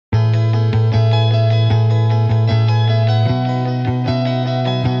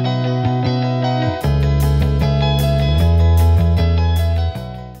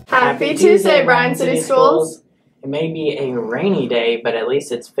Happy Tuesday, Bryan City Schools. It may be a rainy day, but at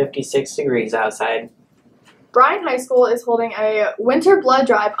least it's 56 degrees outside. Bryan High School is holding a winter blood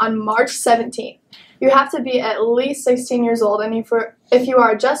drive on March 17th. You have to be at least 16 years old, and if you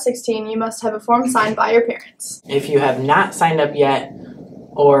are just 16, you must have a form signed by your parents. If you have not signed up yet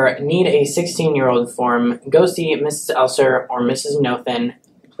or need a 16-year-old form, go see Mrs. Elser or Mrs. Noethen.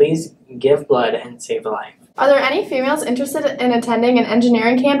 Please give blood and save a life. Are there any females interested in attending an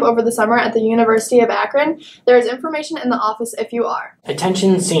engineering camp over the summer at the University of Akron? There is information in the office if you are.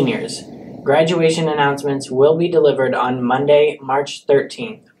 Attention seniors. Graduation announcements will be delivered on Monday, March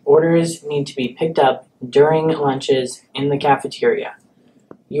 13th. Orders need to be picked up during lunches in the cafeteria.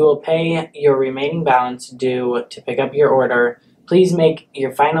 You will pay your remaining balance due to pick up your order. Please make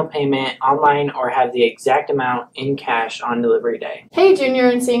your final payment online or have the exact amount in cash on delivery day. Hey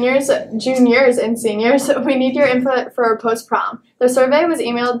juniors and seniors, we need your input for post-prom. The survey was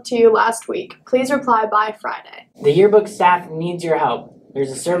emailed to you last week. Please reply by Friday. The yearbook staff needs your help.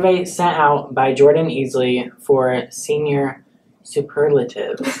 There's a survey sent out by Jordan Easley for senior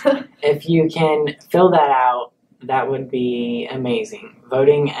superlatives. If you can fill that out, that would be amazing.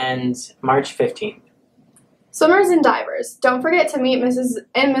 Voting ends March 15th. Swimmers and divers, don't forget to meet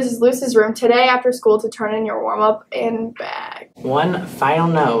Mrs. Luce's room today after school to turn in your warm-up and bag. One final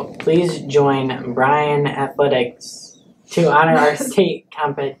note, please join Bryan Athletics to honor our state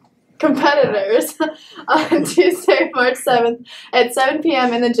competitors on Tuesday, March 7th at 7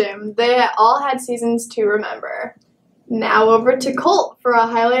 p.m. in the gym. They all had seasons to remember. Now over to Colt for a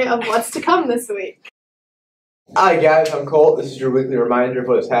highlight of what's to come this week. Hi guys, I'm Colt. This is your weekly reminder of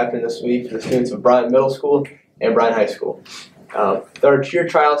what has happened this week for the students of Bryan Middle School and Bryan High School. There are cheer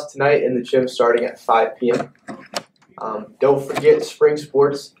trials tonight in the gym starting at 5 p.m. Don't forget spring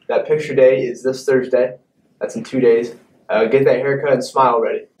sports. That picture day is this Thursday. That's in 2 days. Get that haircut and smile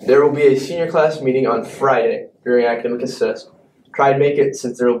ready. There will be a senior class meeting on Friday during academic assist. Try and make it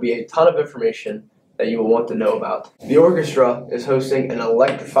since there will be a ton of information that you will want to know about. The orchestra is hosting an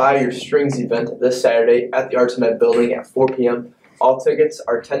Electrify Your Strings event this Saturday at the Arts and Ed building at 4 p.m. All tickets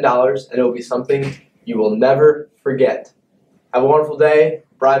are $10 and it will be something you will never forget. Have a wonderful day,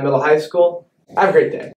 Bryan Middle High School. Have a great day.